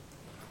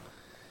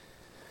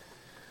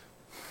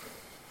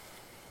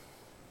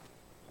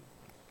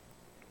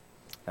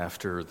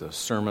After the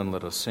sermon,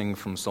 let us sing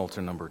from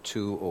Psalter number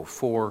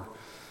 204,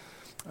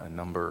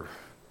 number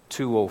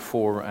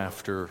 204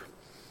 after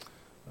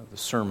the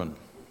sermon.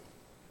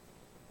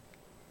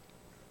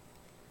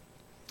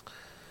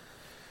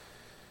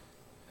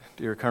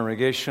 Dear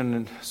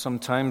congregation,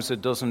 sometimes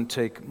it doesn't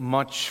take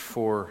much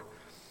for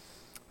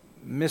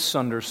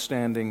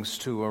misunderstandings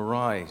to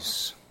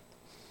arise.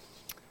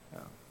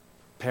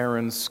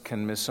 Parents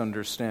can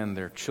misunderstand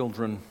their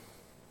children.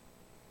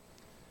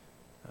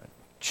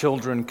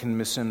 Children can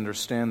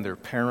misunderstand their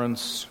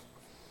parents.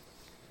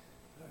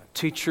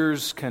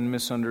 Teachers can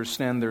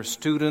misunderstand their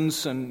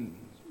students, and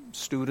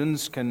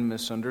students can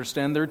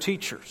misunderstand their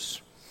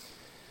teachers.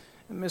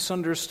 And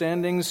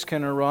misunderstandings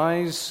can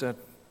arise at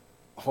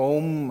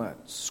home,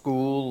 at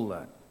school,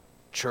 at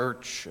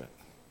church,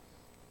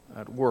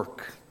 at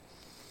work.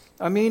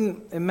 I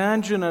mean,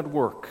 imagine at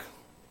work.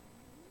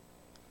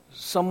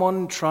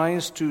 Someone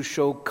tries to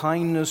show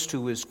kindness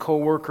to his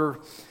coworker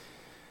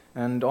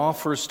and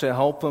offers to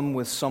help him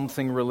with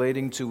something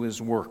relating to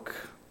his work.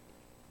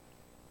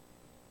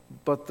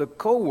 But the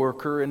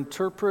coworker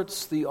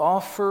interprets the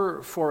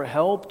offer for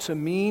help to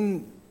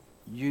mean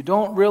you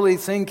don't really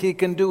think he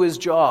can do his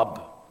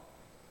job.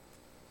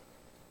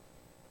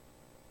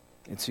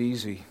 It's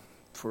easy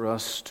for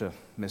us to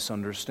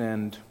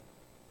misunderstand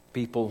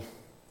people,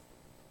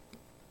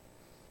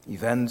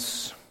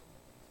 events,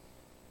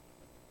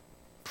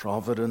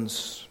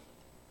 providence,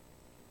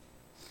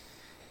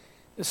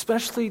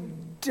 especially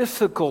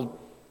difficult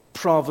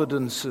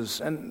providences.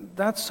 And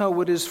that's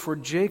how it is for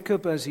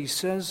Jacob, as he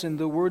says in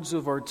the words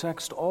of our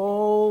text,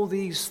 all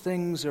these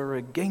things are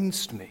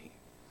against me.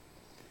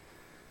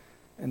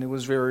 And it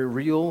was very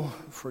real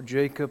for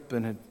Jacob,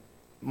 and it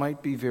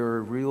might be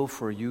very real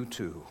for you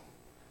too,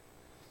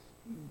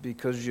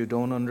 because you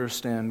don't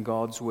understand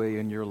God's way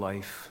in your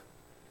life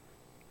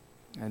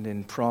and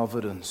in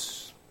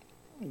providence.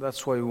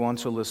 That's why we want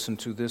to listen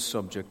to this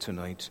subject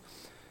tonight.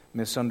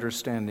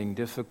 Misunderstanding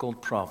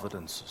difficult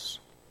providences.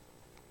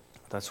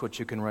 That's what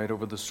you can write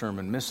over the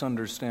sermon.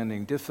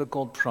 Misunderstanding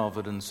difficult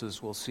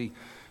providences. We'll see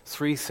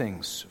three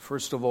things.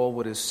 First of all,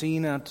 what is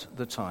seen at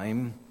the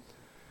time.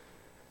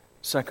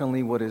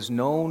 Secondly, what is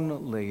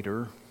known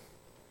later.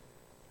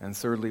 And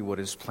thirdly, what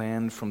is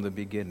planned from the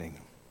beginning.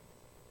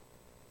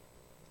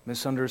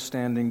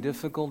 Misunderstanding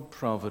difficult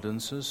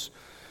providences.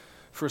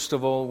 First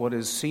of all, what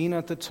is seen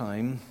at the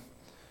time.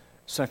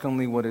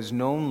 Secondly, what is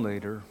known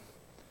later.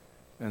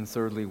 And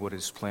thirdly, what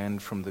is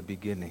planned from the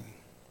beginning.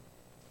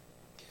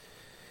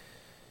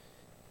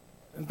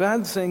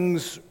 Bad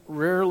things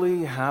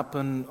rarely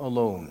happen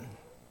alone.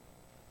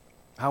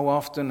 How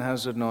often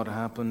has it not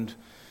happened?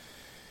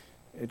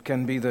 It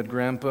can be that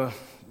Grandpa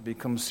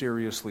becomes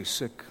seriously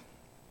sick.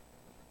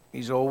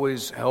 He's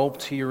always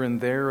helped here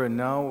and there, and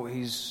now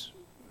he's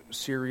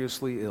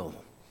seriously ill.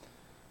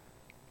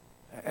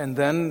 And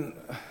then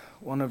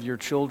one of your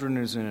children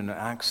is in an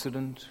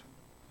accident.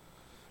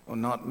 Or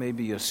not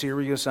maybe a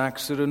serious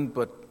accident,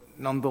 but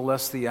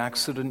nonetheless the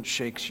accident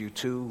shakes you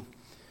too.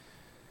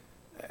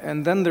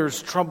 And then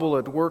there's trouble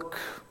at work.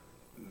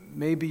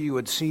 Maybe you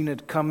had seen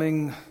it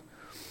coming,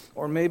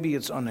 or maybe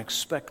it's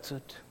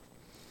unexpected.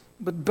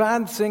 But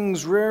bad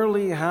things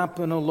rarely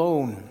happen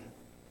alone.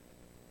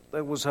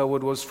 That was how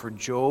it was for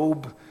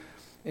Job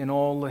in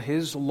all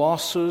his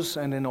losses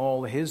and in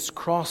all his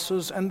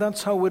crosses. And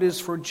that's how it is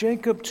for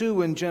Jacob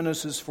too in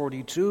Genesis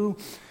 42.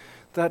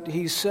 That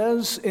he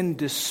says in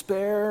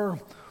despair,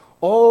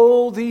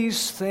 all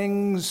these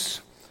things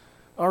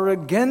are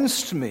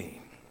against me.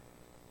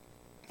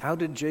 How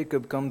did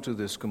Jacob come to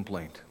this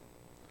complaint?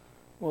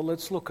 Well,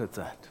 let's look at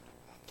that.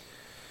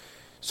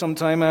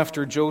 Sometime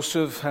after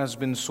Joseph has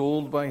been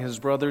sold by his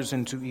brothers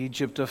into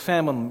Egypt, a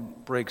famine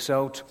breaks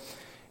out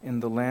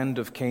in the land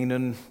of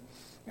Canaan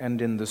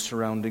and in the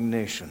surrounding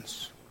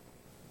nations.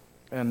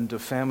 And a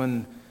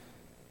famine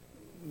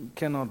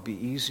cannot be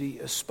easy,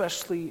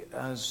 especially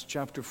as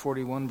chapter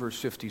 41, verse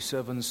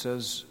 57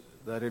 says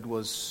that it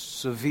was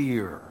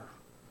severe.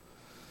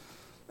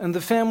 And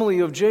the family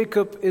of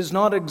Jacob is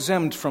not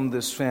exempt from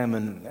this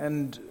famine,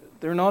 and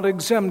they're not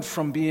exempt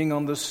from being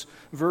on this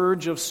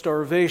verge of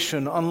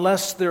starvation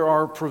unless there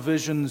are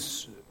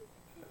provisions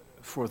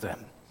for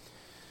them.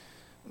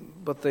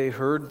 But they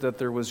heard that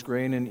there was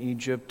grain in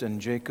Egypt, and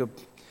Jacob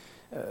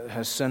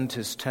has sent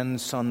his 10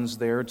 sons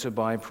there to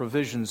buy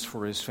provisions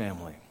for his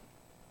family.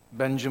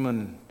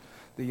 Benjamin,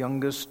 the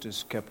youngest,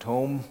 is kept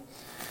home,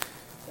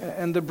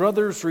 and the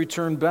brothers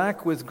return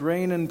back with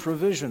grain and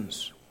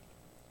provisions.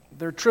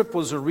 Their trip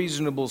was a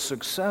reasonable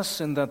success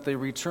in that they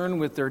return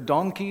with their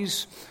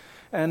donkeys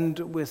and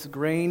with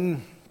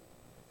grain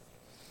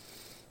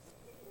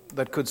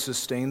that could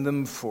sustain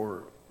them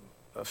for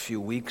a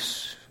few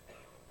weeks.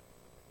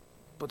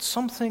 But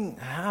something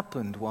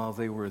happened while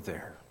they were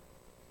there.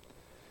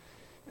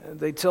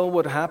 They tell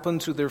what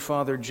happened to their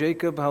father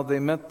Jacob, how they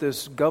met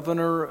this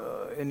governor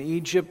in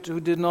Egypt who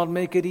did not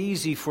make it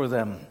easy for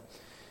them.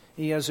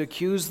 He has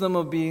accused them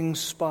of being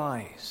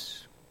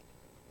spies.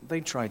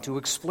 They tried to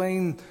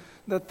explain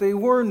that they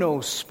were no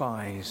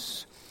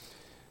spies.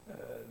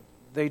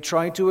 They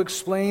tried to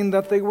explain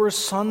that they were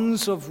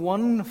sons of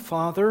one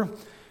father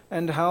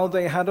and how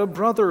they had a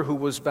brother who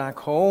was back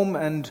home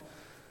and,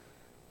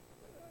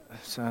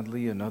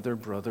 sadly, another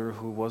brother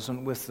who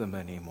wasn't with them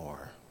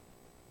anymore.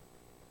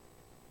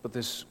 But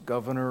this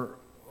governor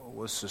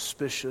was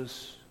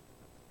suspicious.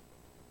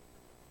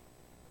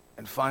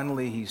 And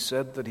finally, he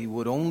said that he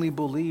would only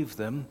believe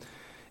them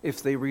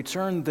if they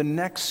returned the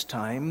next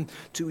time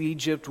to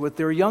Egypt with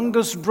their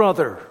youngest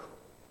brother,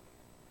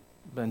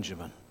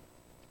 Benjamin.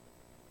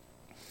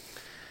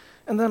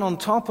 And then on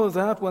top of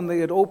that, when they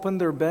had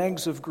opened their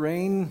bags of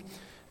grain,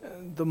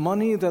 the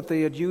money that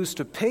they had used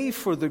to pay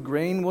for the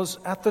grain was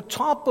at the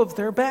top of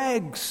their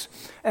bags.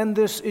 And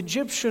this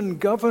Egyptian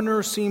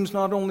governor seems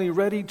not only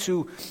ready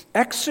to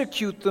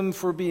execute them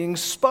for being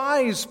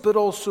spies, but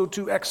also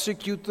to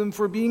execute them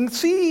for being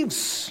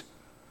thieves.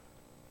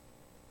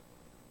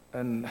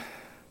 And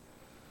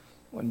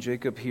when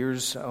Jacob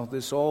hears how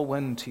this all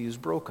went, he is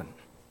broken.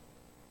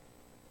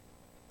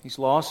 He's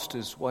lost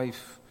his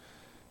wife,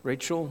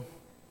 Rachel.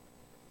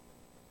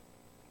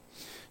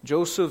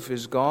 Joseph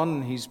is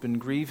gone. He's been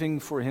grieving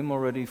for him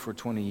already for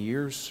 20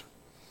 years.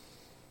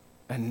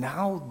 And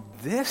now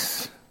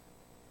this?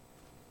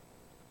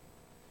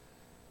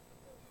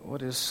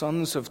 What his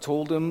sons have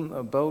told him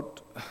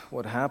about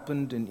what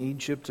happened in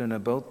Egypt and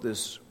about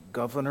this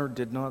governor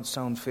did not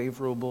sound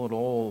favorable at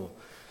all.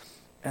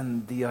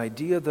 And the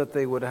idea that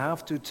they would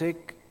have to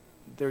take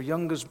their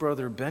youngest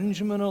brother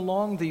Benjamin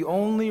along, the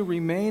only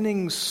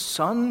remaining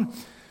son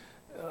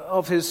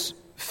of his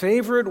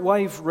favorite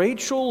wife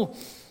Rachel,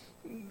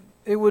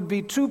 it would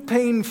be too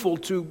painful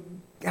to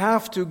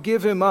have to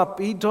give him up.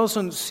 He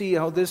doesn't see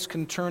how this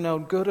can turn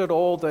out good at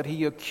all, that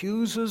he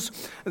accuses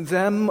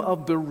them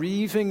of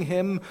bereaving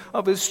him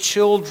of his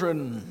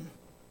children.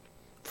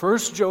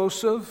 First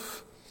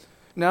Joseph,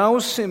 now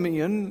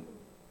Simeon,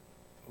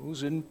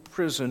 who's in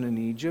prison in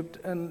Egypt,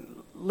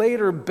 and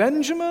later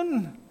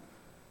Benjamin.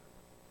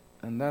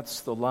 And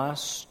that's the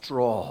last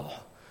straw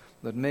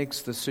that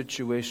makes the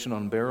situation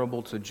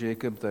unbearable to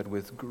Jacob, that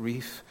with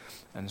grief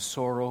and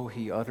sorrow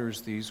he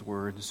utters these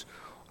words,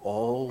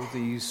 "All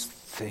these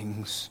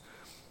things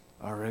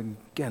are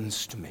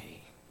against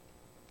me."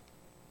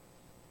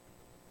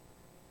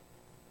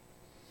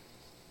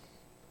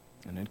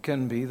 And it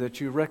can be that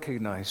you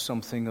recognize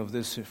something of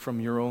this from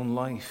your own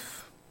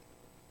life.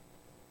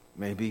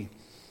 Maybe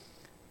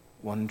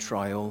one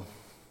trial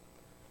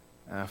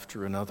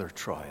after another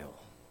trial.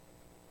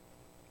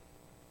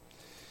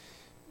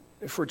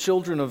 For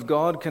children of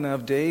God can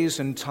have days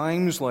and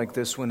times like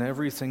this when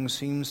everything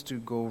seems to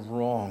go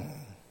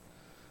wrong.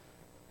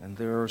 And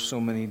there are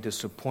so many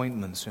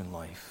disappointments in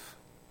life.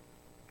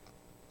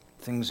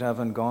 Things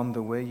haven't gone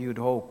the way you'd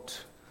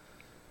hoped.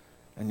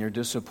 And you're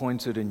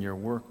disappointed in your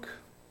work.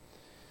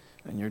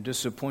 And you're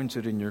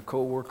disappointed in your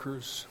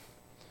coworkers.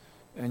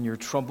 And you're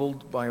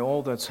troubled by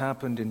all that's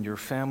happened in your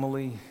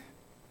family.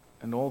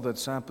 And all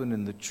that's happened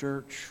in the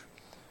church.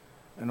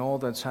 And all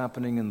that's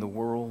happening in the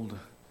world.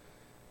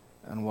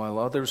 And while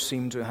others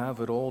seem to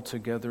have it all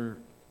together,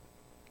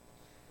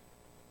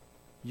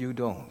 you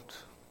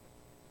don't.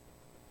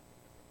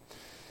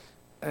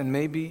 And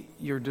maybe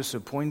you're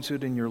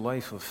disappointed in your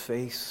life of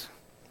faith.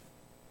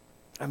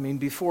 I mean,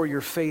 before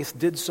your faith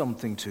did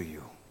something to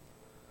you,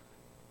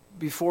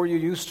 before you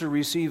used to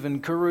receive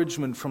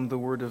encouragement from the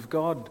Word of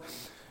God,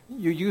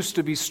 you used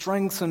to be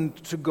strengthened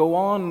to go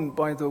on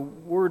by the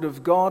Word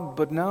of God,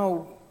 but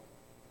now,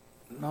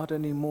 not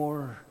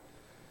anymore.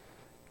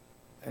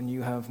 And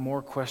you have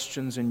more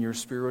questions in your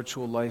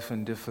spiritual life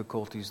and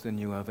difficulties than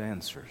you have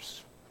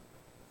answers.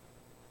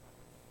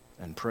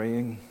 And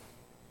praying,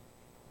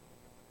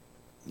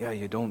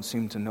 you don't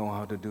seem to know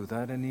how to do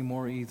that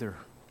anymore either.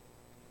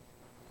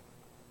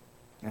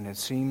 And it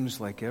seems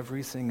like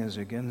everything is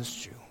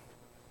against you.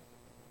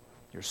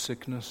 Your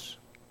sickness,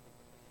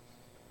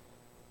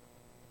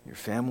 your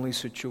family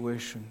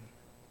situation,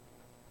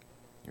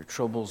 your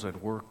troubles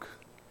at work,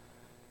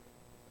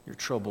 your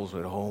troubles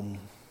at home,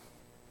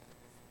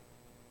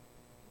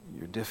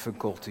 your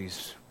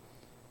difficulties.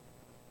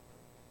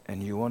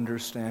 And you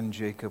understand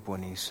Jacob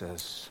when he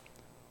says,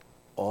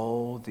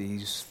 "All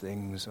these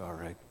things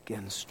are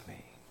against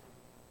me."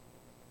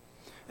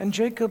 And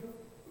Jacob,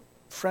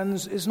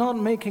 friends, is not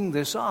making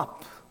this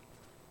up.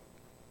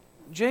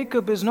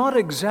 Jacob is not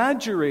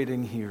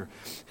exaggerating here.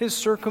 His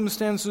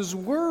circumstances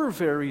were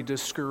very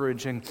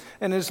discouraging,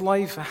 and his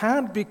life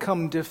had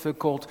become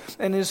difficult,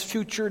 and his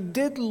future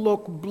did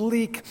look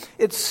bleak.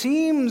 It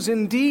seems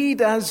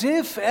indeed as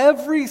if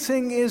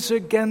everything is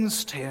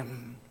against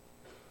him.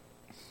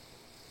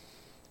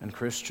 And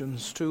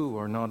Christians, too,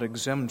 are not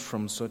exempt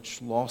from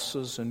such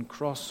losses and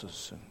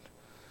crosses. And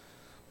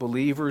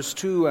believers,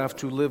 too, have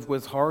to live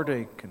with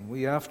heartache, and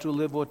we have to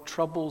live with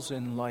troubles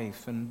in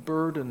life and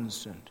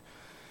burdens and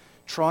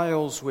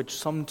trials which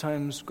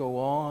sometimes go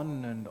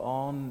on,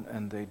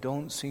 and they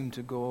don't seem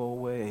to go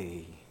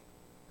away.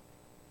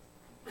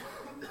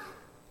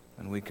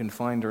 And we can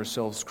find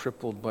ourselves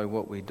crippled by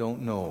what we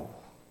don't know.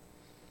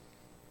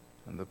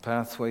 And the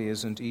pathway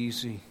isn't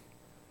easy,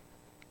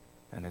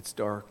 and it's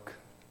dark,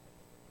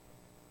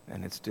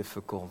 and it's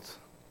difficult.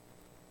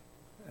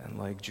 And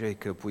like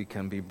Jacob, we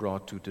can be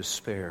brought to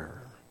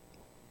despair.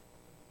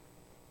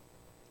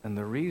 And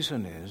the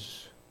reason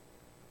is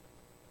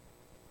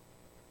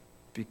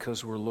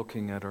because we're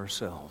looking at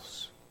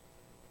ourselves.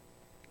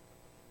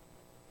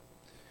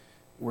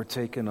 We're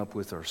taken up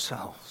with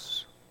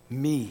ourselves.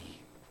 Me,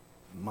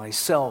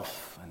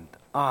 myself, and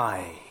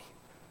I.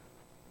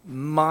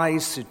 My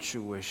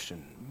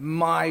situation,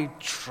 my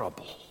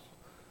trouble.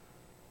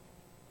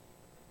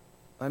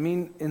 I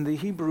mean, in the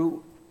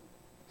Hebrew,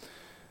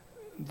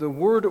 the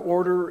word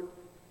order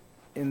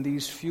in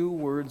these few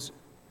words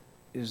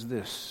is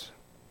this: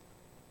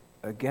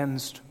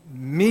 against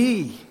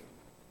me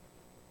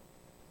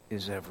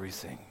is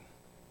everything.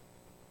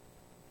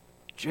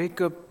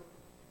 Jacob,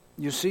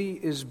 you see,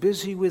 is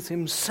busy with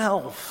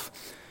himself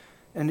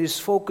and is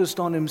focused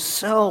on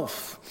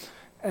himself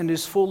and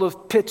is full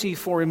of pity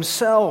for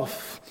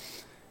himself.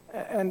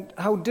 And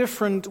how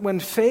different when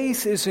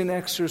faith is in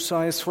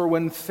exercise. For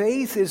when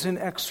faith is in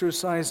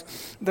exercise,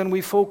 then we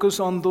focus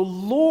on the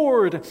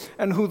Lord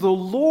and who the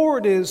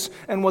Lord is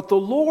and what the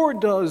Lord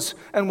does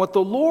and what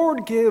the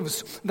Lord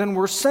gives. Then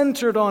we're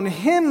centered on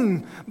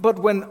Him. But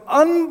when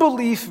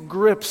unbelief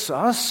grips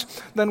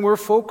us, then we're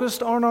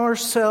focused on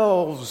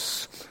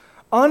ourselves.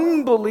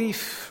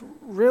 Unbelief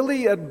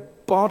really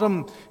at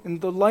bottom in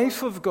the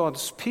life of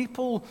God's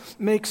people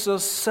makes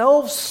us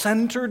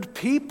self-centered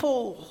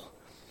people.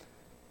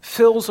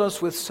 Fills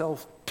us with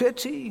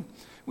self-pity.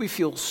 We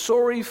feel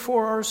sorry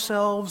for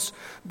ourselves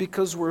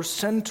because we're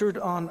centered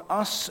on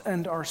us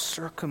and our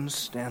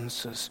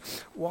circumstances.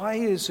 Why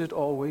is it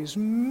always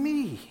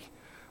me?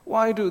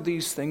 Why do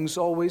these things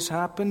always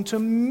happen to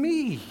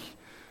me?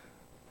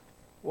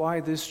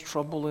 Why this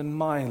trouble in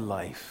my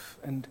life?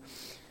 And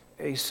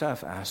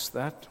Asaph asked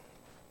that.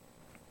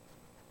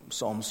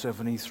 Psalm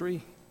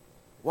 73.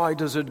 Why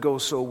does it go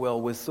so well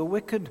with the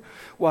wicked,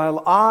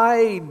 while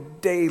I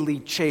daily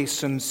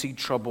chase and see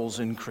troubles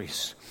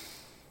increase?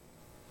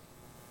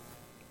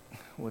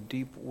 What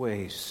deep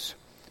ways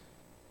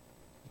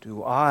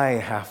do I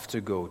have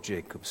to go,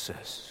 Jacob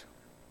says.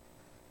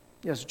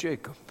 Yes,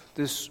 Jacob,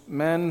 this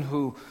man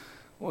who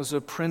was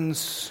a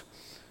prince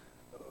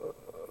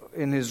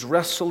in his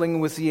wrestling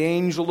with the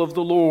angel of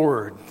the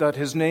Lord, that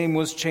his name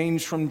was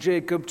changed from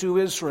Jacob to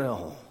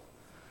Israel.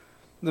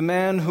 The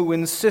man who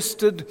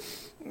insisted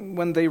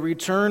when they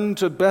returned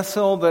to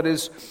Bethel that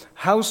his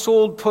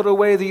household put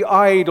away the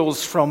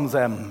idols from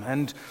them.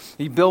 And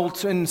he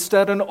built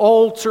instead an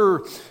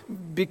altar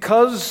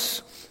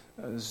because,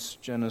 as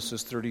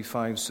Genesis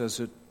 35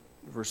 says it,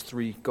 verse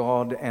 3,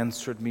 God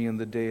answered me in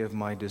the day of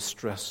my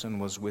distress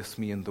and was with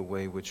me in the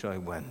way which I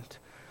went.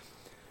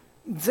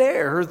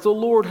 There the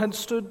Lord had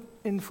stood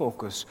in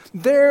focus.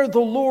 There the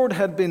Lord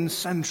had been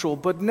central.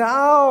 But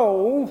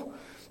now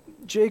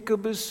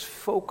Jacob is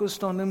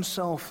focused on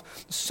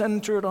himself,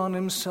 centered on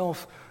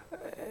himself.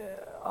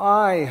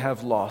 I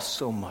have lost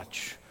so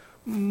much.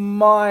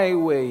 My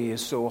way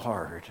is so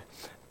hard.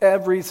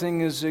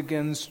 Everything is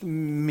against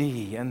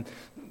me. And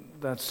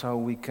that's how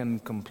we can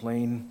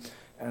complain.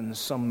 And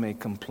some may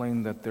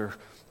complain that they're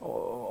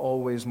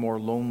always more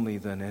lonely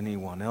than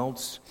anyone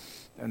else,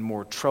 and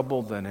more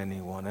troubled than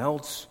anyone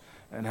else,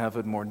 and have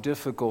it more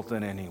difficult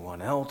than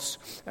anyone else,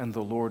 and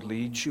the Lord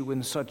leads you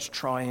in such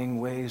trying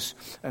ways,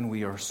 and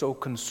we are so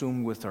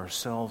consumed with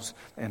ourselves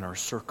and our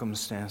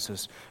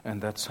circumstances,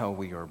 and that's how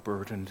we are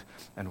burdened,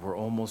 and we're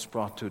almost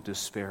brought to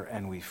despair,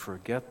 and we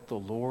forget the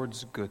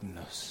Lord's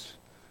goodness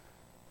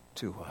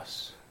to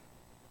us.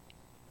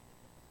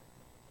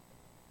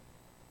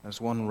 As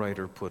one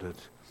writer put it,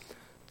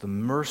 the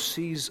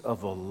mercies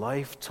of a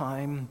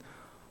lifetime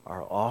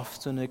are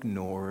often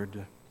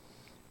ignored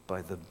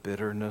by the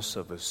bitterness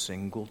of a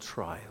single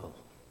trial.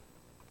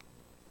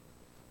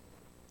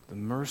 The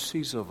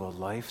mercies of a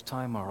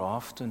lifetime are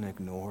often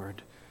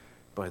ignored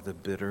by the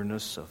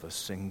bitterness of a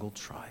single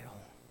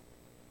trial.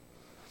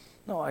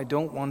 No, I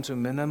don't want to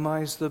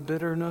minimize the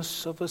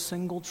bitterness of a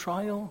single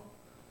trial.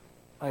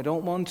 I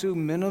don't want to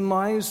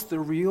minimize the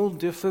real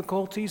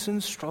difficulties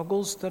and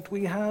struggles that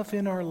we have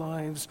in our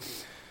lives,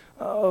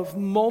 of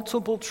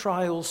multiple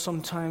trials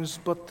sometimes,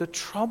 but the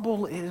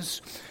trouble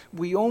is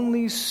we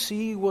only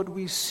see what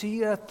we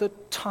see at the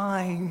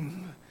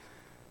time.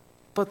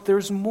 But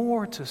there's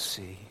more to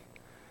see,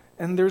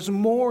 and there's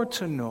more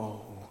to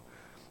know.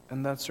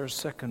 And that's our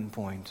second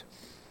point.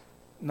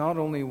 Not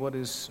only what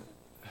is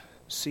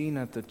seen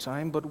at the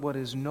time, but what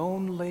is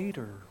known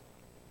later.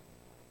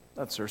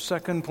 That's our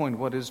second point,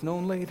 what is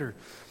known later.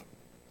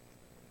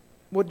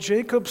 What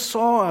Jacob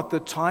saw at the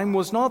time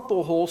was not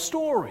the whole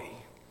story.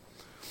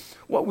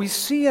 What we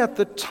see at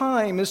the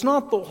time is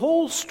not the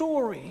whole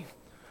story.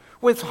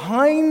 With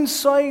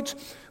hindsight,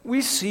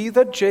 we see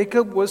that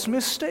Jacob was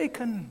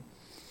mistaken.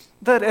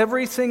 That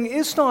everything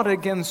is not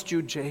against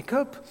you,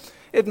 Jacob.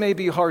 It may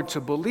be hard to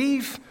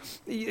believe.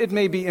 It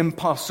may be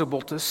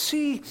impossible to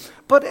see.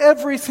 But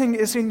everything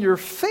is in your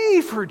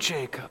favor,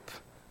 Jacob.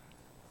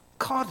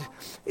 God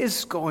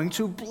is going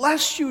to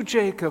bless you,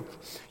 Jacob.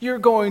 You're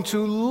going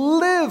to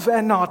live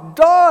and not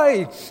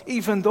die,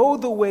 even though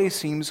the way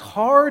seems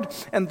hard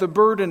and the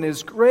burden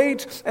is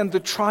great and the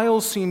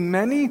trials seem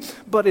many,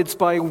 but it's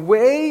by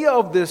way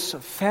of this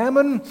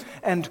famine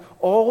and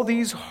all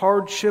these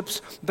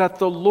hardships that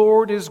the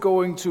Lord is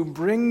going to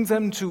bring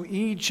them to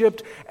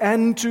Egypt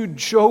and to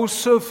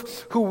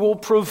Joseph, who will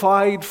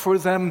provide for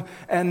them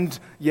and,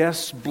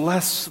 yes,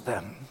 bless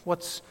them.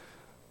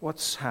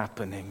 What's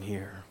happening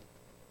here?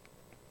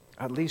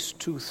 At least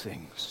two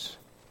things.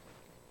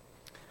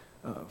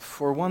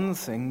 For one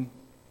thing,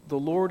 the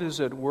Lord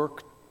is at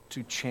work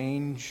to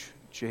change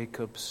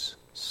Jacob's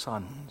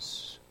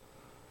sons.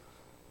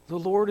 The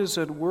Lord is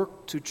at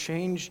work to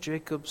change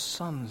Jacob's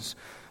sons.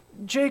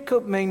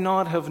 Jacob may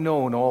not have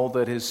known all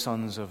that his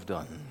sons have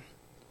done,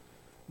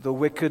 the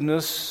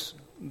wickedness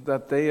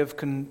that they have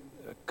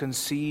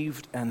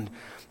conceived and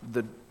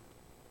the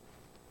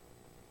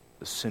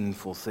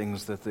sinful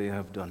things that they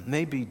have done.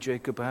 Maybe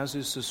Jacob has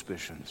his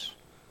suspicions.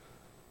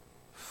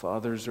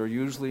 Fathers are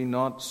usually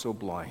not so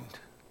blind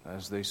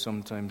as they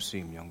sometimes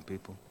seem, young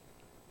people.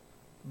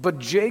 But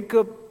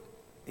Jacob,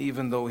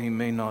 even though he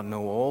may not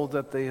know all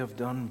that they have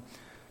done,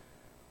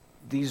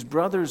 these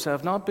brothers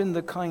have not been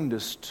the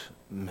kindest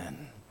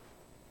men.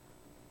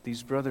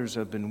 These brothers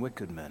have been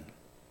wicked men.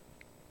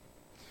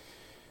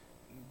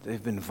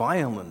 They've been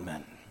violent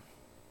men.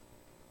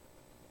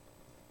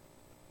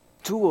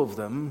 Two of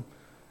them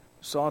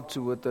saw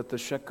to it that the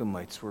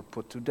Shechemites were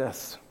put to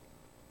death.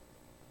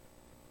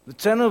 The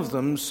 10 of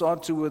them saw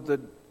to it that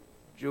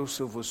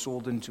Joseph was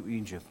sold into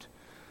Egypt.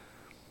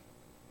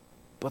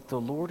 But the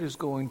Lord is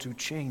going to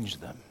change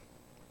them.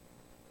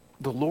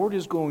 The Lord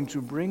is going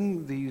to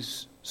bring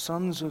these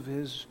sons of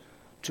his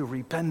to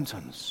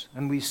repentance.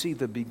 And we see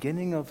the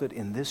beginning of it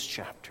in this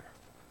chapter.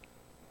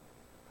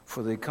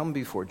 For they come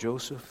before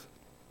Joseph.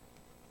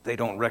 They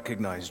don't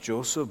recognize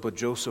Joseph, but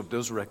Joseph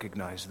does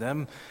recognize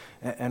them.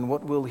 And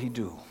what will he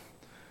do?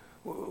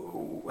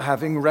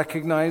 Having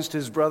recognized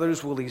his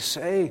brothers, will he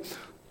say,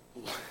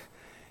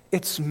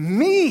 "It's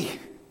me,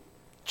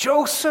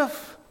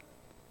 Joseph.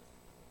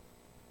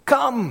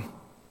 Come,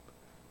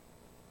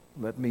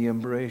 let me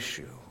embrace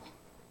you"?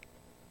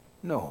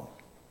 No,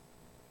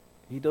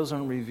 he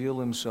doesn't reveal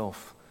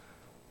himself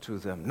to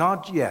them.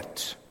 Not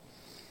yet.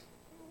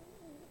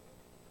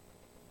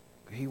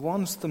 He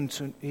wants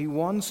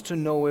to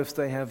know if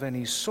they have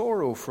any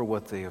sorrow for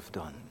what they have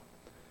done.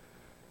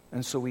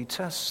 And so he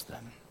tests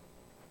them.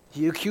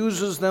 He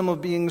accuses them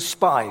of being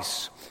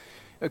spies,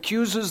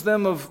 accuses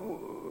them of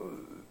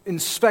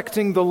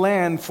inspecting the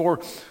land for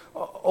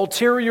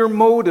ulterior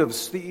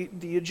motives. The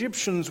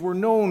Egyptians were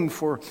known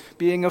for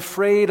being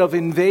afraid of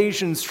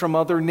invasions from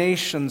other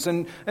nations.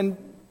 And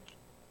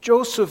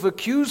Joseph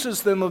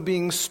accuses them of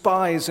being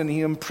spies, and he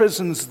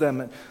imprisons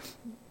them,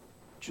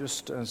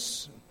 just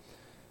as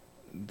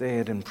they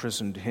had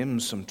imprisoned him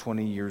some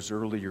 20 years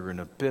earlier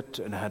in a pit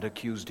and had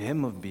accused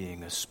him of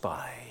being a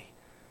spy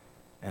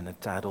and a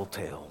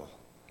tattletale.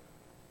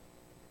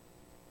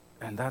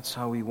 And that's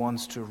how he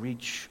wants to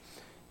reach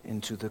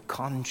into the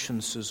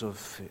consciences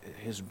of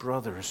his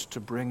brothers to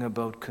bring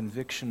about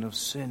conviction of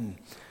sin.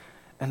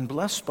 And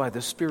blessed by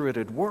the Spirit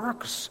it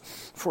works.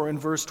 For in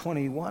verse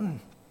 21,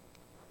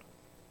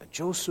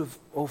 Joseph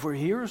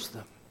overhears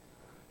them,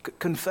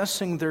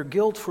 confessing their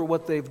guilt for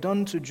what they've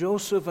done to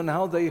Joseph and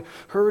how they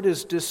heard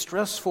his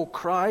distressful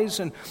cries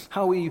and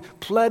how he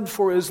pled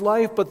for his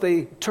life, but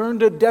they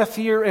turned a deaf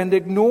ear and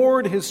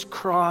ignored his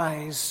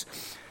cries.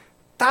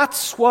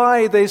 That's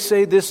why they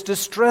say this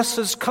distress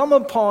has come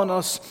upon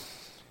us.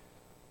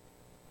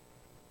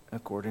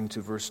 According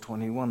to verse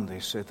 21, they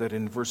say that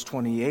in verse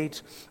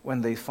 28, when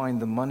they find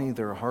the money,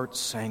 their hearts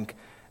sank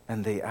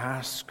and they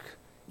ask,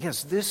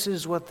 yes, this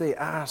is what they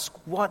ask.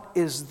 What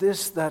is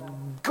this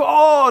that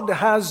God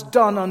has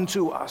done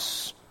unto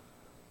us?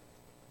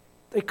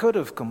 They could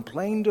have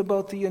complained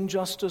about the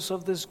injustice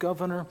of this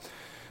governor.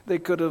 They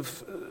could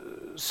have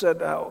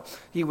said how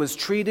he was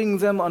treating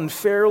them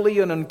unfairly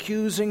and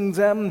accusing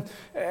them.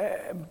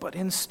 But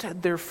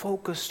instead they're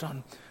focused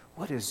on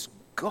what is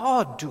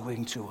God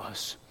doing to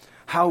us?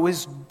 How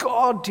is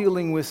God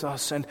dealing with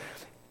us? And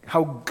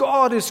how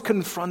God is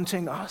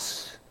confronting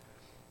us?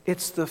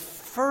 It's the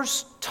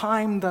first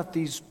time that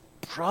these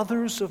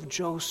brothers of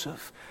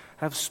Joseph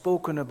have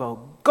spoken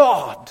about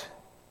God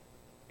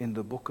in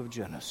the book of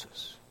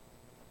Genesis.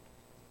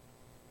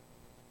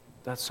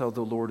 That's how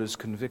the Lord is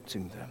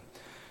convicting them.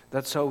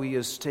 That's how he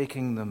is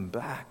taking them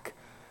back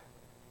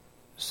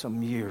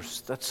some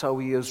years. That's how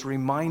he is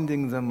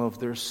reminding them of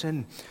their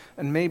sin.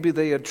 And maybe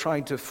they had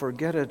tried to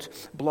forget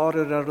it, blot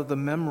it out of the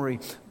memory,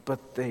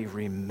 but they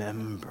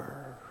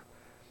remember.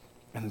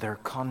 And their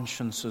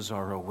consciences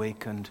are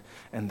awakened,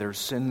 and their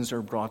sins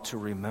are brought to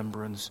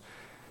remembrance.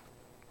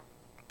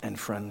 And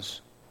friends,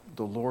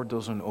 the Lord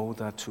doesn't owe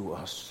that to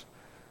us.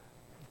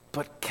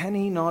 But can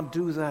he not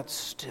do that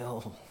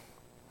still?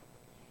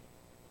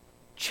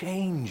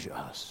 Change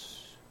us.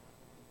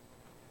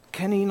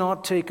 Can he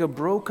not take a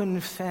broken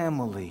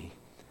family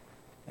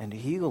and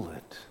heal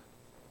it?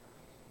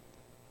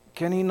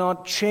 Can He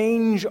not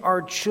change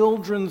our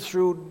children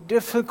through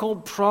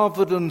difficult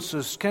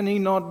providences? Can He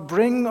not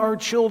bring our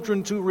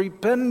children to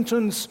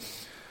repentance,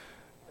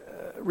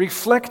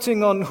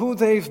 reflecting on who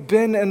they've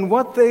been and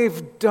what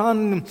they've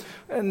done,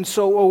 and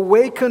so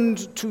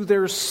awakened to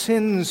their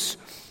sins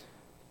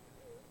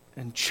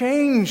and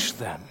change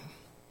them?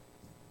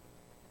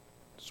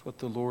 That's what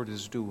the Lord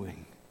is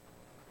doing.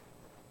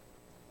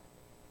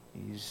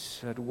 He's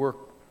at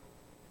work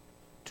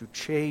to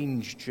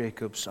change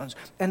Jacob's sons.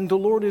 And the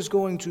Lord is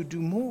going to do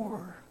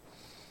more.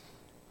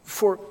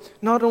 For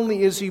not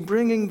only is He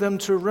bringing them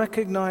to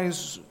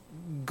recognize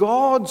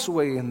God's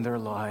way in their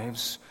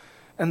lives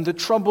and the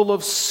trouble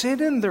of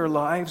sin in their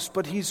lives,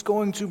 but He's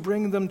going to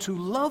bring them to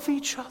love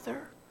each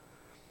other.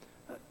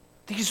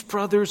 These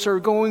brothers are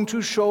going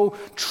to show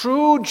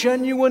true,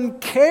 genuine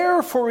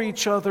care for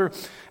each other.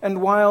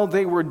 And while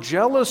they were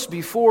jealous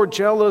before,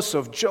 jealous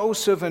of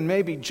Joseph and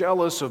maybe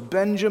jealous of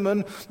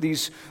Benjamin,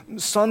 these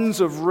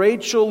sons of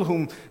Rachel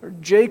whom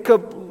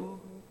Jacob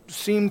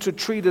seemed to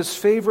treat as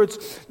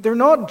favorites, they're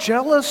not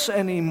jealous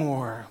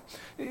anymore.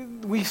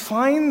 We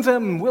find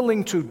them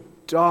willing to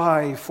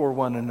die for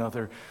one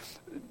another.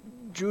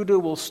 Judah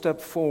will step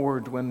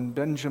forward when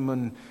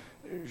Benjamin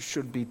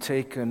should be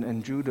taken,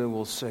 and Judah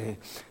will say,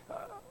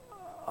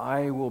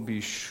 I will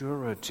be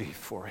surety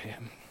for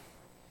him.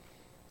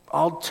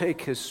 I'll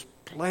take his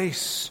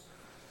place.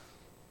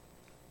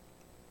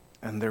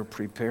 And they're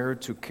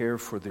prepared to care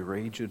for their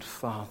aged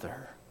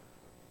father.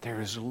 There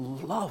is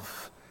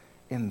love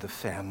in the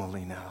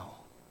family now.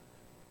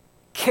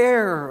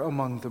 Care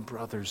among the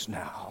brothers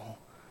now.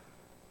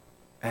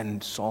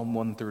 And Psalm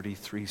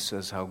 133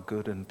 says, how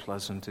good and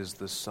pleasant is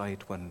the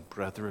sight when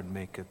brethren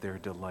make it their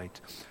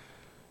delight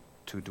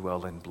to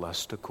dwell in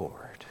blessed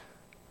accord.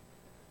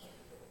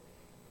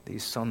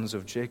 These sons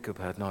of Jacob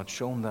had not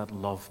shown that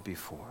love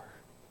before,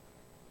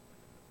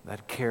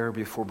 that care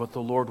before, but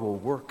the Lord will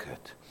work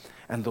it,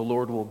 and the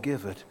Lord will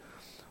give it.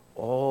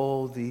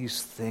 All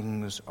these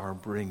things are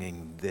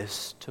bringing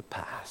this to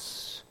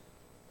pass.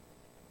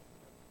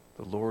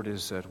 The Lord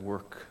is at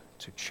work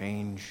to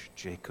change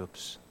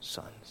Jacob's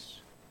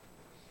sons.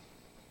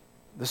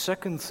 The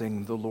second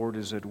thing the Lord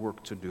is at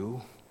work to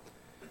do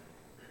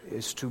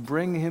is to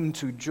bring him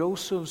to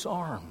Joseph's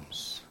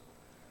arms.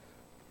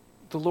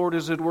 The Lord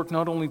is at work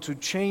not only to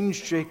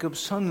change Jacob's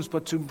sons,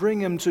 but to bring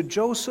him to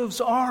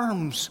Joseph's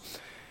arms.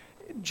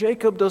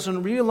 Jacob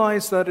doesn't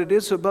realize that it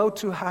is about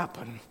to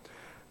happen,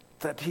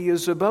 that he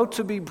is about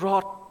to be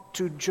brought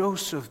to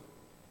Joseph.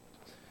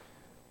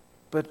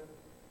 But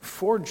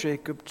for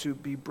Jacob to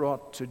be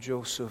brought to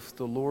Joseph,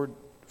 the Lord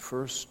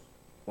first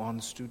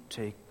wants to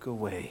take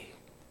away.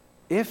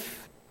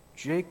 If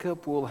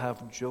Jacob will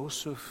have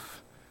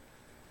Joseph,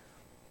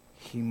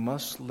 he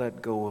must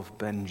let go of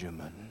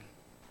Benjamin.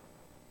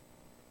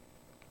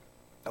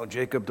 Now,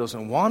 Jacob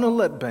doesn't want to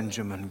let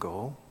Benjamin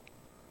go,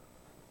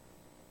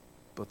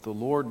 but the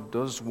Lord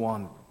does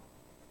want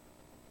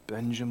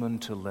Benjamin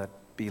to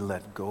be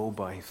let go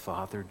by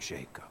Father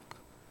Jacob.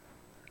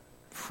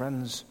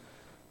 Friends,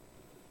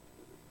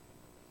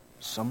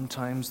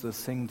 sometimes the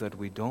thing that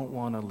we don't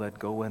want to let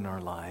go in our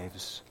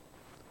lives,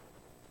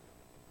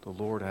 the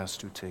Lord has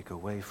to take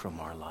away from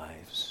our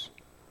lives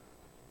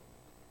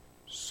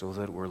so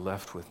that we're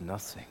left with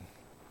nothing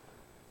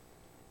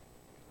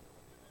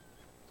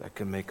that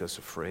can make us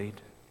afraid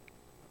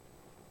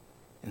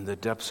in the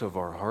depths of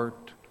our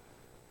heart,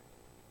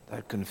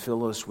 that can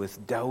fill us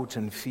with doubt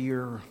and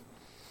fear.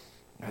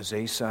 As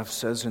Asaph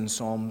says in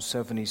Psalm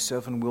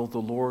 77, will the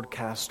Lord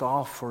cast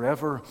off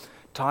forever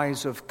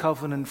ties of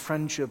covenant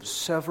friendship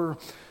sever?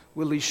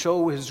 Will he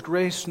show his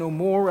grace no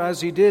more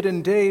as he did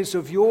in days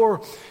of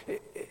yore?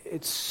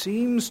 It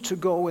seems to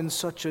go in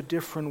such a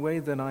different way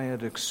than I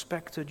had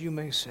expected, you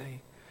may say.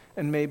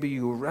 And maybe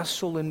you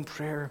wrestle in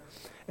prayer,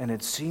 and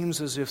it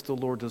seems as if the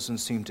Lord doesn't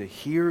seem to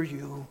hear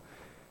you.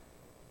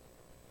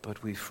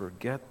 But we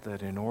forget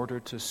that in order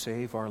to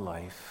save our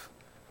life,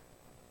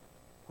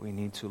 we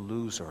need to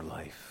lose our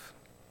life.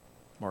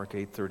 Mark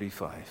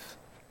 8:35.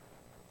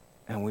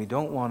 And we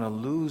don't want to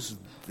lose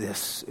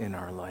this in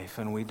our life,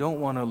 and we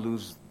don't want to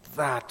lose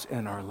that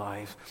in our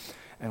life,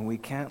 and we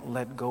can't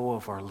let go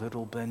of our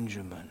little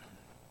Benjamin.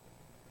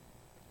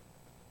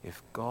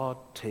 If God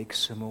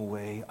takes him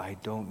away, I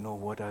don't know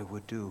what I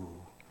would do.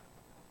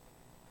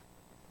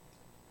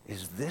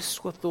 Is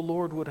this what the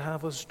Lord would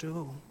have us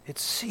do? It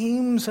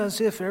seems as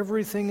if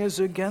everything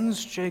is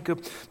against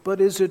Jacob, but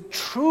is it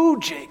true,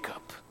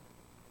 Jacob?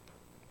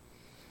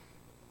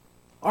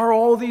 Are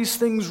all these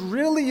things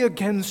really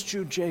against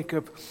you,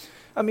 Jacob?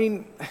 I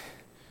mean,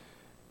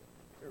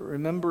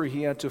 remember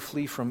he had to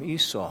flee from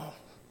Esau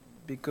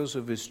because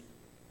of his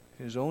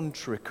own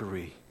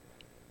trickery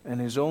and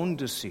his own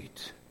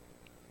deceit.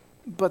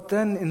 But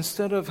then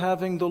instead of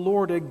having the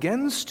Lord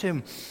against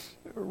him,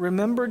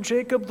 Remember,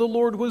 Jacob, the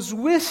Lord was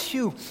with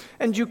you,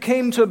 and you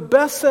came to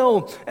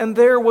Bethel, and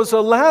there was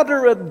a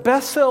ladder at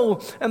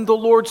Bethel, and the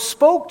Lord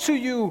spoke to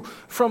you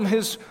from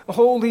his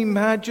holy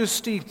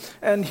majesty,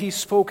 and he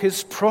spoke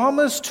his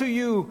promise to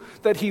you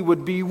that he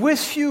would be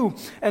with you.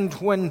 And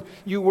when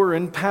you were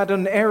in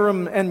Paddan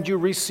Aram, and you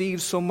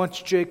received so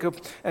much, Jacob,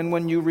 and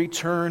when you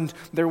returned,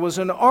 there was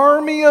an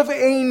army of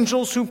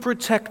angels who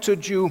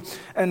protected you.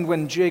 And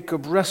when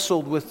Jacob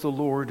wrestled with the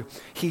Lord,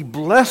 he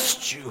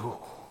blessed you.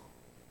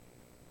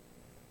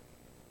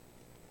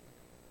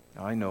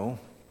 I know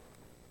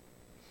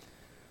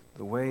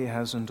the way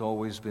hasn't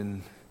always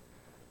been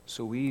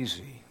so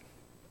easy.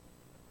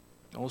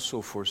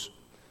 Also for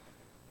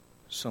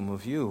some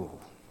of you.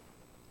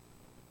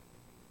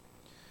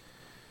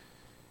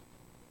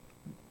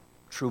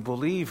 True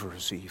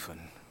believers even.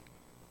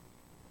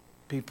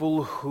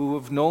 People who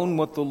have known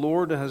what the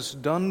Lord has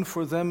done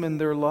for them in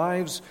their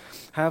lives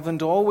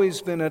haven't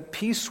always been at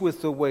peace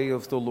with the way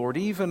of the Lord,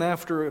 even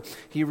after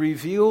He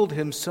revealed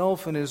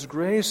Himself in His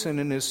grace and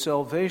in His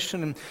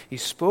salvation, and He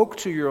spoke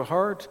to your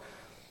heart.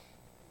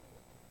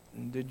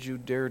 And did you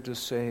dare to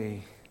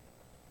say,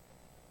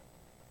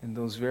 in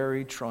those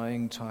very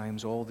trying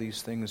times, all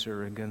these things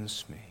are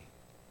against me?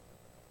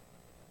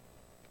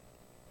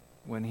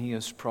 When He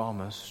has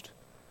promised,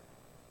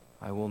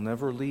 I will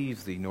never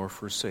leave thee nor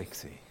forsake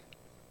thee.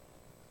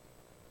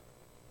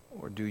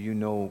 Or do you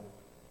know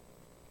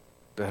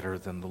better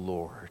than the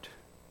Lord?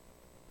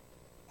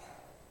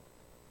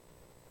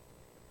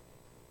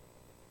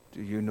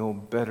 Do you know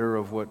better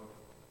of what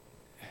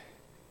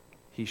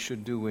He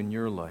should do in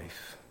your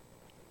life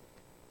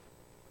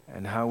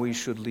and how He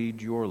should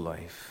lead your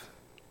life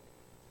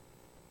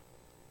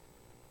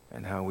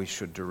and how He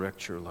should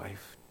direct your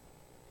life?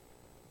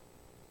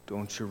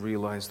 Don't you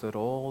realize that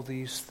all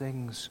these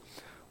things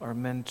are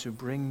meant to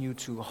bring you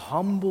to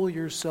humble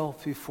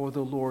yourself before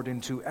the Lord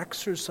and to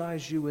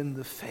exercise you in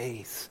the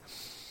faith?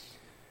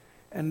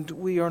 And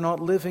we are not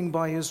living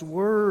by His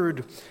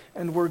word,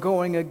 and we're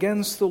going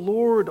against the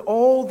Lord.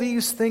 All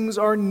these things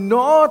are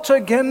not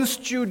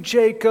against you,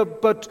 Jacob,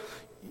 but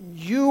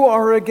you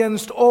are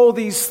against all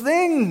these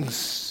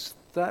things.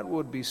 That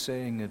would be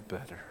saying it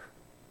better.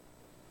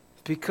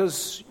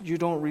 Because you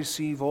don't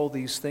receive all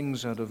these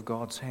things out of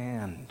God's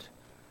hand.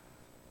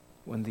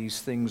 When these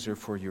things are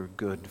for your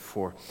good,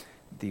 for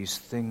these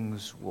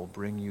things will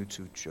bring you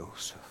to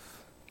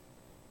Joseph.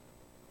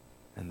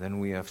 And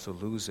then we have to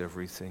lose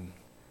everything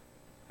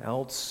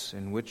else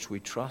in which we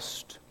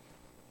trust.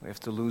 We have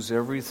to lose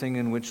everything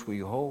in which we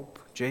hope.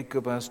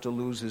 Jacob has to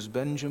lose his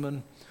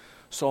Benjamin.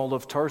 Saul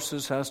of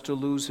Tarsus has to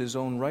lose his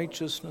own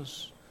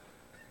righteousness,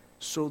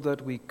 so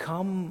that we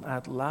come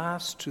at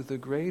last to the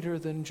greater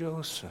than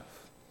Joseph.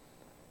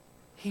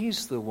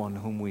 He's the one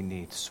whom we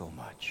need so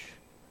much.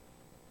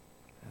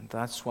 And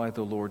that's why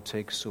the Lord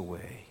takes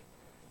away,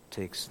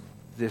 takes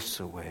this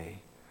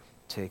away,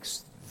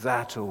 takes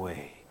that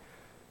away,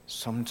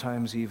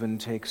 sometimes even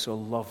takes a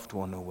loved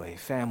one away,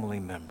 family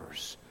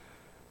members,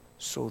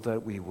 so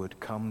that we would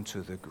come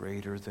to the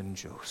greater than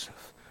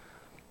Joseph,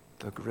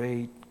 the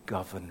great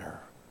governor,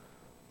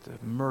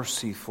 the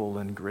merciful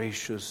and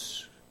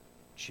gracious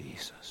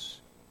Jesus.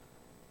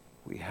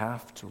 We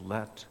have to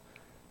let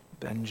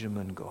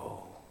Benjamin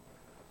go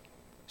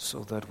so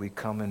that we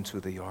come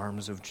into the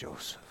arms of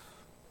Joseph.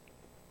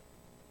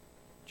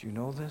 Do you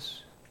know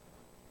this?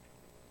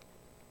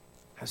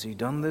 Has He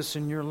done this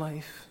in your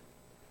life?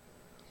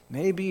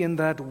 Maybe in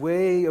that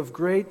way of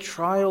great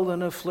trial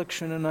and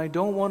affliction, and I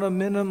don't want to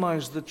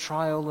minimize the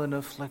trial and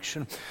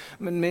affliction.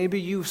 I mean,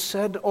 maybe you've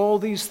said all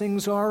these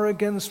things are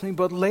against me,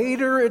 but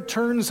later it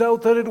turns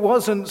out that it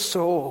wasn't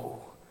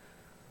so.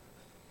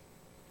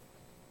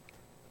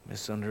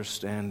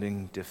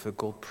 Misunderstanding,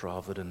 difficult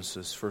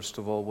providences. First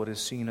of all, what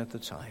is seen at the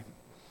time.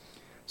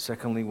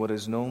 Secondly, what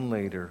is known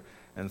later.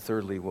 And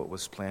thirdly, what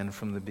was planned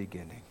from the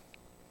beginning.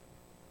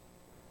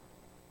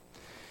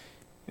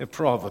 A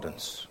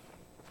providence.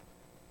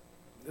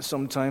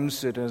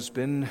 Sometimes it has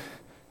been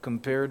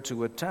compared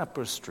to a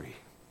tapestry.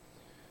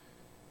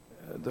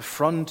 The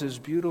front is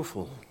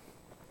beautiful,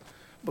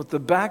 but the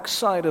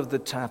backside of the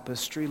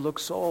tapestry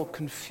looks all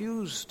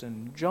confused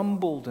and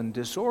jumbled and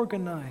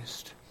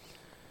disorganized.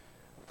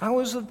 How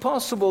is it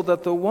possible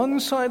that the one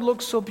side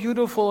looks so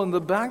beautiful and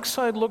the back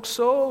side looks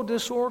so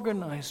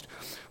disorganized?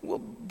 Well,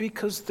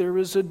 because there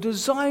is a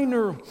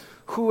designer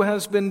who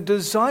has been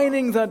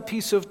designing that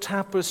piece of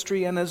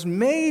tapestry and has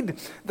made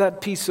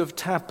that piece of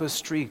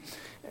tapestry.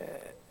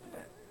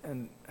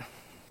 And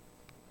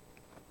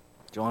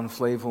John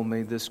Flavel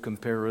made this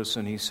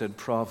comparison. He said,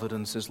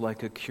 providence is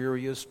like a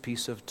curious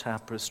piece of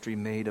tapestry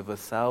made of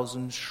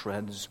 1,000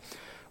 shreds,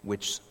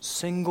 which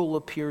single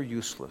appear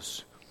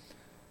useless,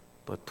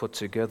 but put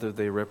together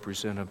they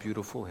represent a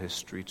beautiful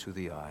history to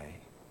the eye.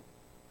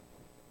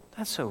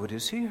 That's how it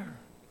is here.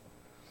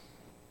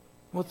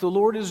 What the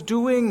Lord is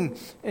doing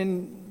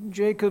in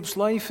Jacob's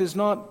life is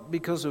not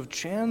because of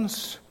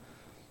chance,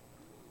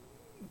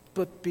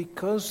 but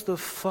because the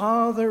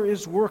Father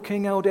is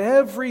working out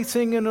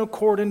everything in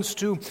accordance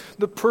to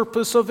the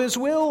purpose of His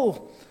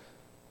will.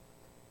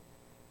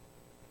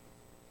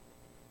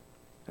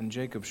 And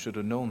Jacob should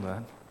have known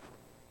that.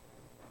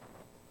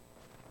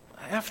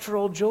 After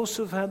all,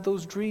 Joseph had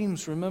those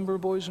dreams, remember,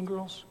 boys and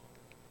girls?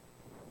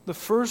 The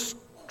first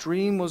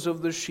dream was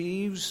of the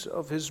sheaves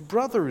of his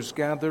brothers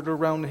gathered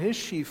around his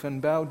sheaf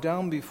and bowed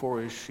down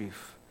before his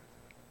sheaf.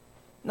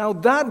 Now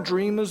that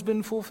dream has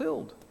been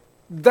fulfilled.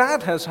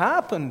 That has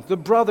happened. The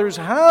brothers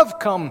have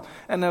come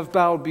and have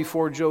bowed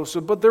before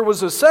Joseph. But there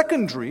was a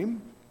second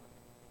dream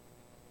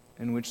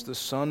in which the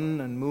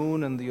sun and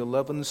moon and the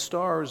 11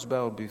 stars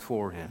bowed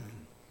before him.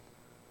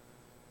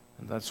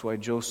 And that's why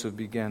Joseph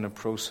began a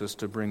process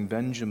to bring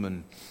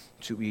Benjamin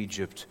to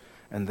Egypt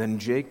and then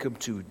Jacob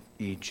to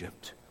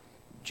Egypt.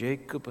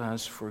 Jacob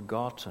has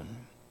forgotten.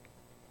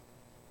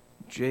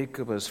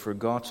 Jacob has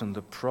forgotten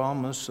the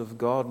promise of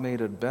God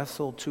made at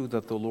Bethel too,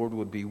 that the Lord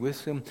would be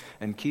with him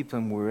and keep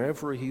him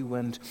wherever he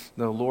went.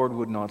 The Lord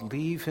would not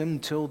leave him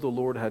till the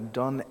Lord had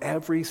done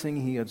everything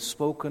he had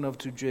spoken of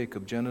to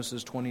Jacob.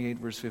 Genesis 28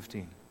 verse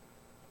 15.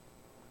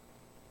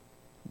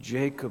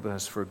 Jacob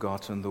has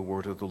forgotten the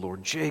word of the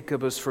Lord.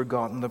 Jacob has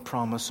forgotten the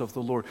promise of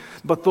the Lord.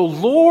 But the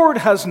Lord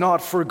has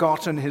not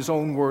forgotten his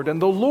own word,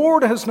 and the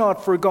Lord has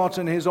not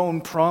forgotten his own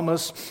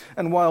promise.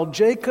 And while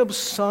Jacob's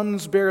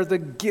sons bear the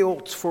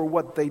guilt for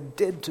what they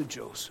did to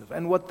Joseph,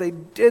 and what they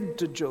did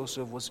to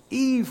Joseph was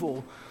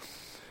evil,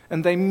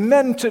 and they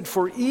meant it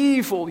for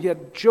evil,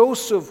 yet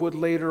Joseph would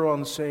later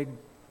on say,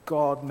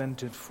 God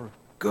meant it for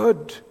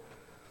good.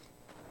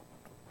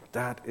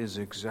 That is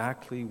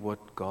exactly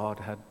what God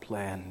had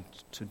planned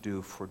to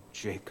do for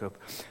Jacob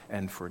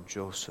and for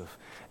Joseph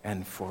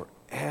and for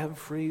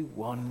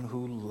everyone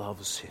who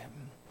loves him.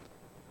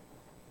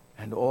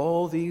 And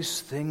all these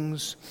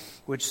things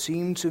which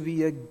seem to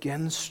be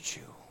against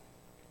you,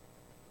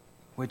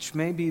 which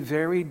may be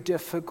very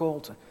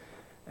difficult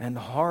and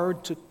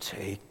hard to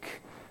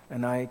take,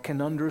 and I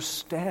can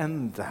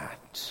understand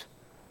that.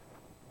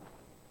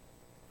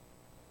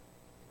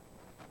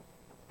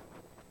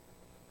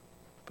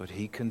 But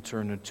he can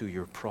turn it to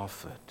your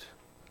profit,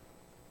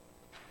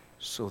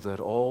 so that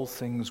all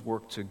things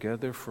work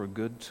together for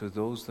good to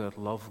those that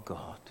love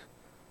God.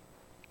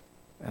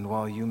 And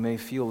while you may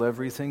feel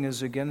everything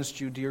is against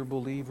you, dear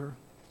believer,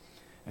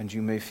 and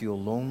you may feel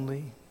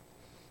lonely,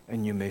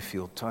 and you may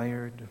feel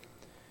tired,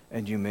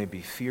 and you may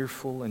be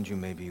fearful, and you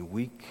may be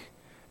weak,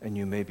 and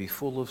you may be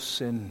full of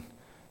sin,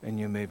 and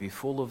you may be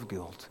full of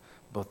guilt,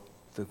 but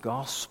the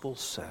gospel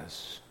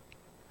says,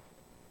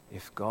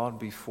 if God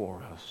be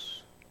for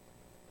us,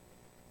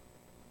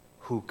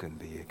 who can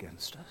be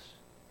against us?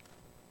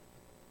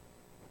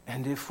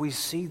 And if we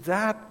see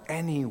that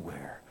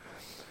anywhere,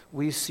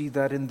 we see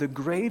that in the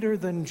greater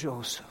than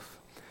Joseph.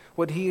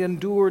 What he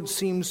endured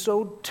seemed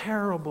so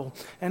terrible,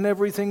 and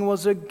everything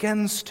was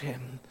against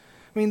him.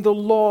 I mean, the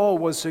law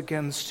was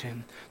against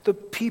him. The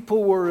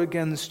people were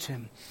against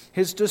him.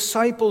 His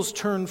disciples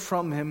turned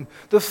from him.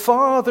 The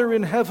Father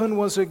in heaven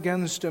was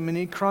against him, and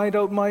he cried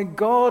out, my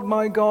God,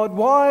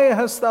 why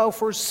hast thou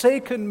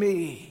forsaken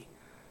me?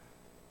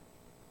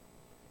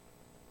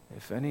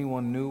 If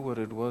anyone knew what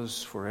it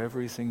was for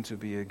everything to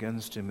be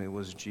against him, it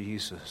was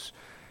Jesus.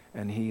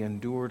 And he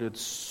endured it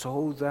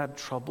so that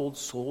troubled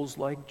souls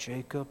like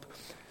Jacob,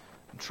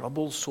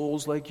 troubled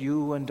souls like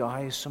you and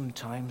I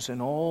sometimes,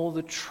 in all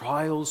the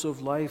trials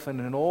of life and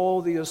in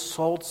all the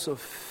assaults of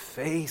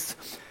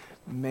faith,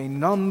 may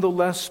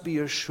nonetheless be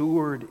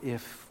assured,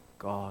 if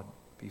God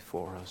be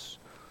for us,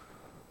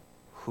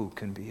 who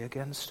can be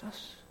against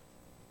us?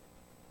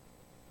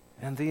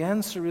 And the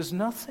answer is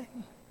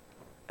nothing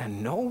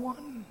and no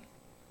one.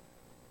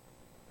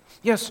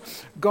 Yes,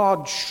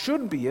 God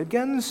should be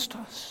against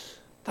us.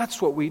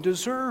 That's what we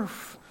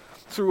deserve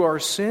through our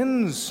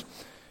sins,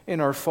 in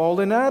our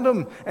fallen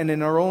Adam, and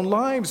in our own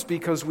lives,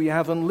 because we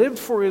haven't lived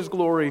for his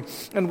glory,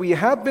 and we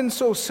have been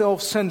so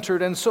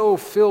self-centered and so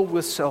filled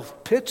with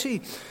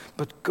self-pity.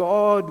 But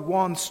God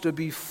wants to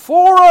be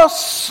for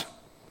us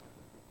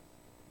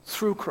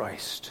through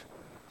Christ.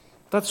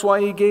 That's why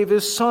he gave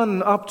his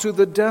Son up to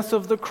the death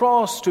of the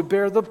cross to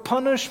bear the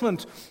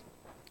punishment.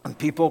 And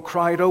people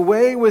cried,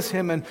 away with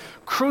him and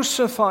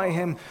crucify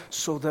him,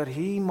 so that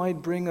he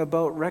might bring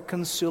about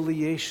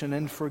reconciliation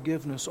and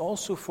forgiveness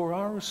also for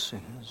our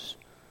sins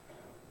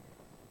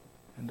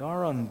and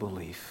our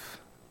unbelief,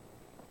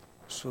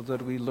 so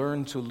that we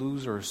learn to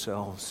lose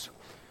ourselves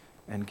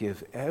and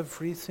give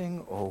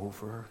everything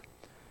over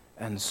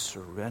and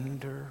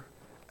surrender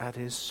at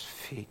his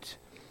feet,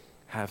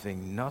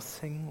 having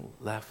nothing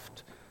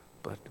left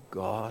but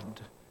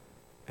God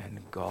and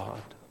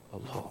God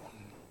alone.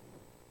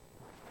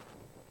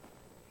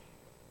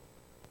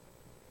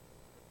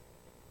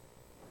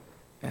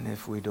 And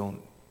if we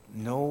don't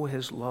know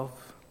his love,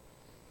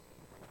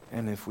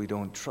 and if we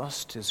don't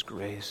trust his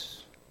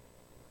grace,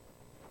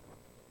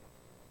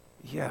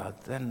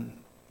 then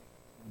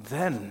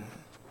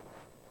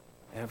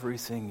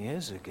everything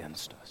is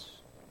against us.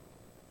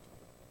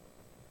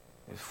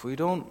 If we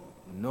don't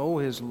know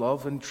his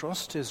love and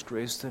trust his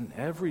grace, then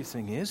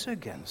everything is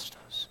against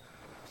us.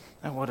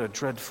 And what a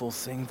dreadful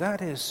thing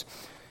that is.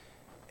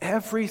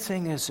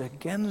 Everything is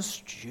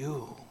against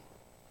you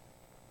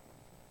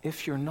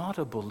if you're not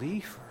a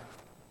believer.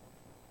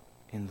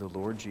 in the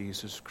Lord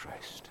Jesus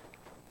Christ.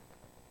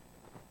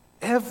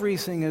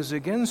 Everything is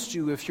against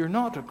you if you're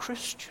not a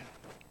Christian.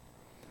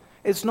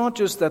 It's not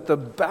just that the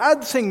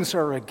bad things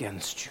are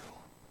against you,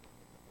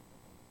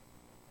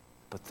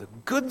 but the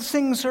good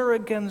things are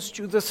against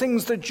you, the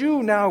things that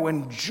you now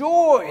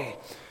enjoy,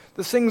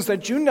 the things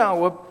that you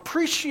now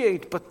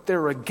appreciate, but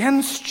they're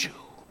against you.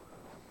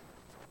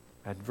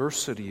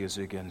 Adversity is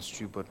against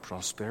you, but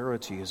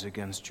prosperity is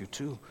against you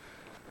too.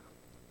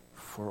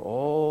 For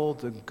all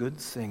the good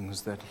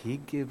things that He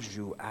gives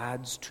you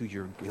adds to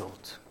your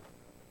guilt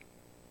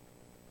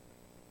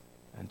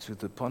and to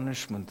the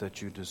punishment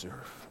that you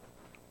deserve,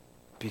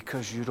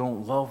 because you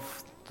don't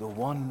love the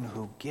one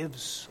who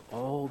gives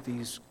all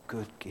these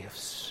good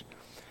gifts,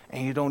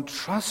 and you don't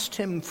trust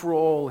Him for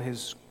all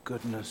His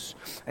goodness,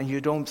 and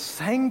you don't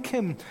thank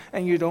Him,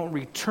 and you don't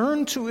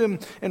return to Him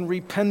in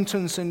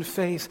repentance and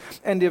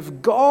faith. And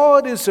if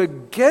God is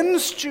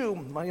against you,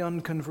 my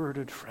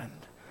unconverted friend,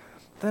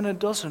 then it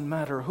doesn't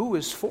matter who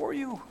is for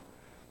you.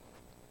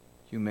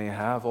 You may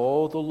have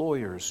all the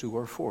lawyers who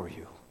are for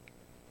you,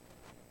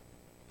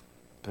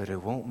 but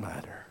it won't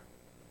matter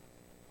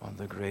on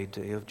the great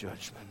day of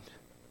judgment.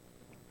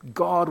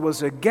 God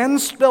was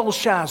against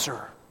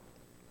Belshazzar,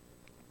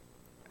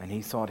 and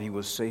he thought he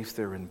was safe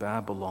there in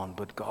Babylon,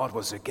 but God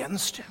was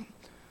against him.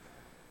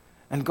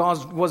 And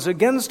God was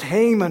against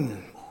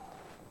Haman.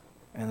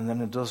 And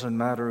then it doesn't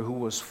matter who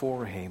was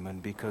for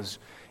Haman, because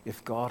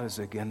if God is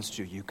against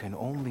you, you can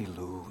only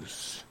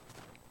lose.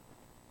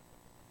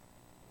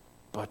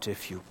 But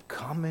if you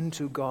come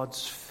into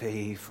God's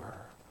favor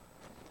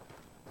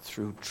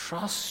through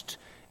trust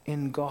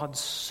in God's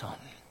Son,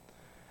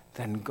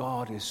 then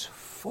God is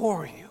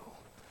for you.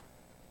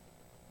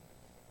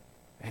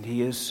 And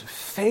He is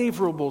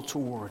favorable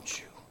towards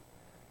you.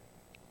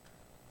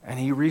 And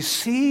He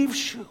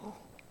receives you.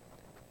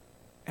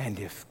 And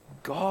if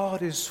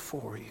God is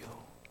for you,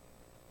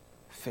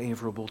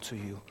 favorable to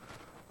you,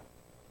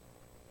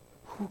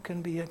 who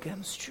can be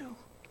against you?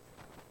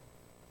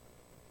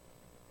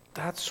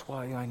 That's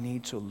why I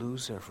need to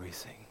lose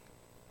everything,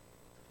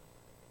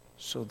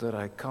 so that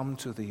I come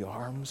to the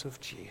arms of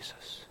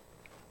Jesus.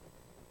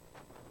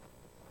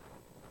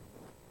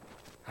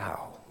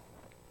 How?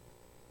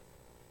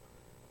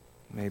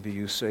 Maybe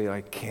you say, I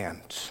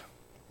can't.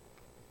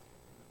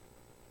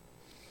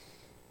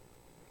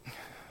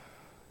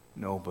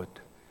 No, but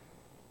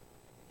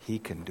He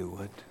can do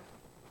it.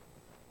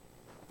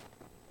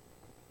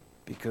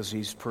 Because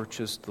He's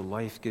purchased the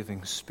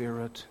life-giving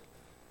Spirit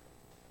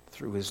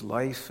through His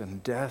life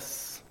and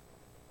death.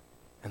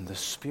 And the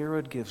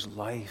Spirit gives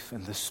life,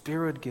 and the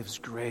Spirit gives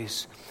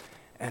grace.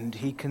 And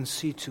He can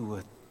see to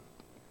it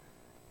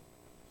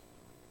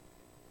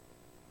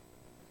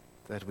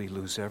that we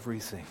lose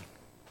everything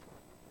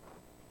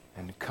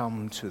and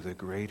come to the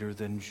greater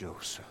than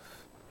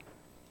Joseph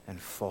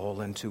and fall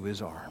into His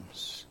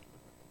arms.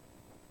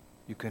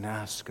 You can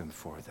ask Him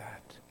for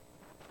that.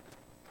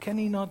 Can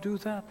He not do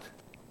that?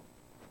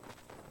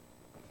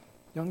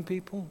 Young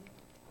people,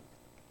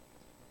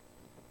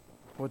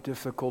 what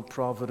difficult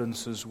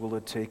providences will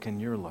it take in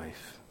your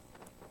life?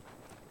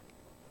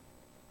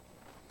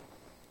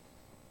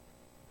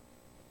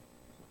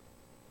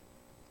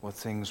 What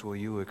things will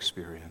you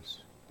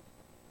experience?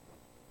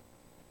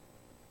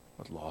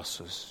 What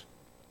losses,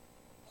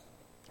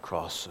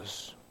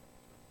 crosses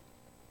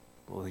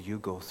will you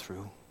go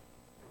through?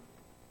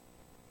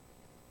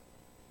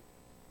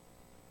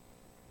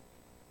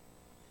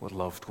 What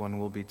loved one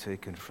will be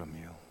taken from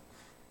you?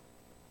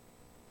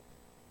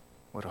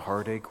 What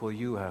heartache will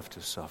you have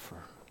to suffer?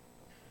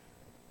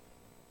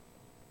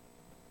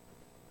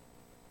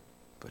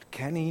 But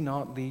can He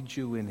not lead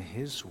you in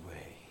His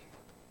way,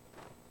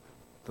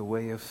 the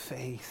way of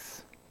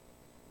faith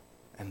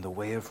and the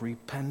way of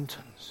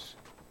repentance?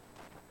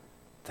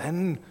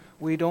 Then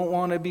we don't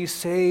want to be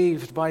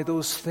saved by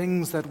those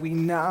things that we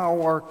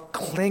now are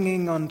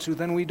clinging unto.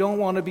 Then we don't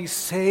want to be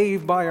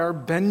saved by our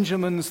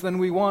Benjamins. Then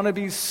we want to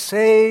be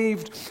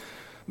saved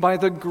by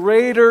the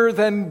greater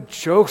than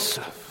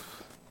Joseph.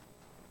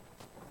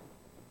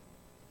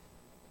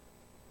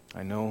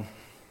 I know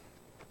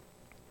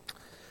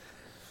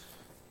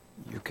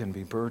you can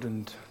be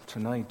burdened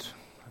tonight.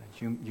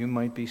 You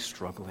might be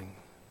struggling.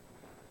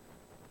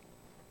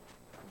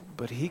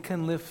 But He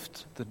can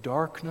lift the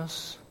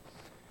darkness.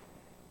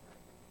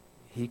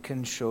 He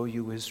can show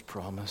you His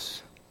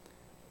promise.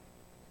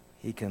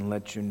 He can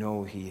let you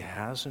know He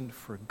hasn't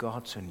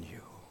forgotten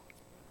you.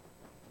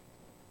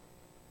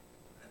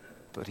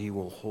 But He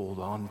will hold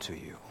on to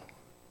you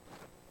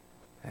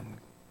and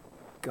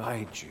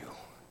guide you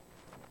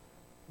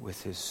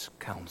with His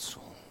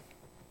counsel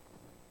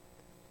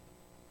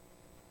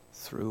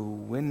through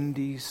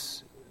windy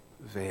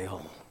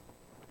vale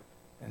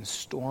and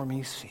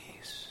stormy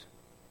seas.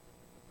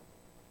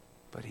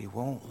 But He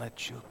won't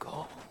let you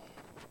go,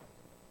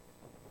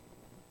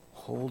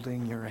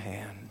 holding your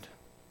hand,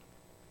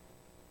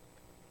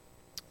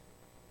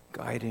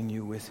 guiding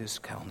you with His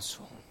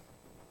counsel,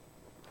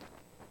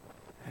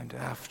 and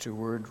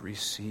afterward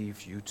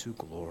receive you to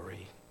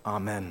glory.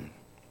 Amen.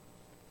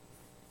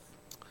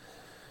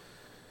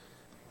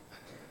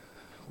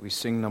 we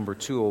sing number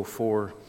 204.